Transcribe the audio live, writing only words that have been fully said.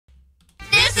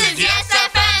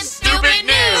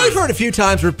heard a few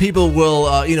times where people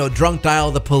will, drunk dial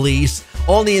the police.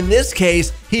 Only in this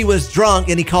case, he was drunk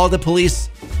and he called the police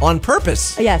on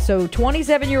purpose. Yeah, so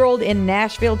 27-year-old in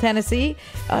Nashville, Tennessee,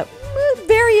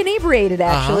 very inebriated,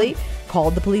 actually,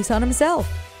 called the police on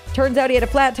himself. Turns out he had a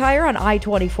flat tire on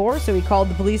I-24, so he called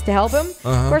the police to help him.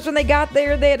 Of course, when they got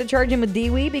there, they had to charge him with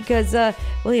DWI because,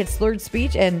 he had slurred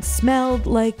speech and smelled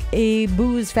like a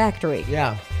booze factory.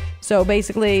 Yeah. So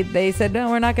basically, they said,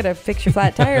 no, we're not going to fix your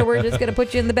flat tire. We're just going to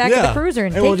put you in the back of the cruiser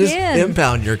and take we'll you just in.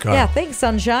 impound your car. Yeah, thanks,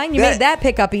 sunshine. You made that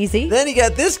pickup easy. Then you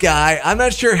got this guy. I'm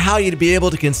not sure how you'd be able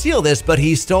to conceal this, but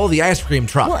he stole the ice cream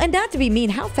truck. Well, and not to be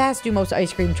mean, how fast do most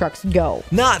ice cream trucks go?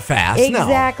 Not fast,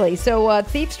 Exactly. So,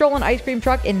 thief stole an ice cream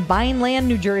truck in Vineland,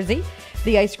 New Jersey.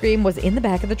 The ice cream was in the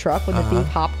back of the truck when the thief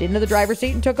hopped into the driver's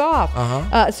seat and took off.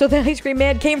 So the ice cream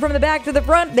man came from the back to the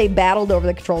front. They battled over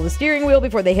the control of the steering wheel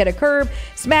before they hit a curb,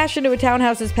 smashed into a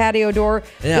townhouse's patio door.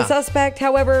 Yeah. The suspect,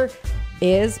 however,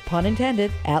 is, pun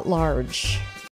intended, at large.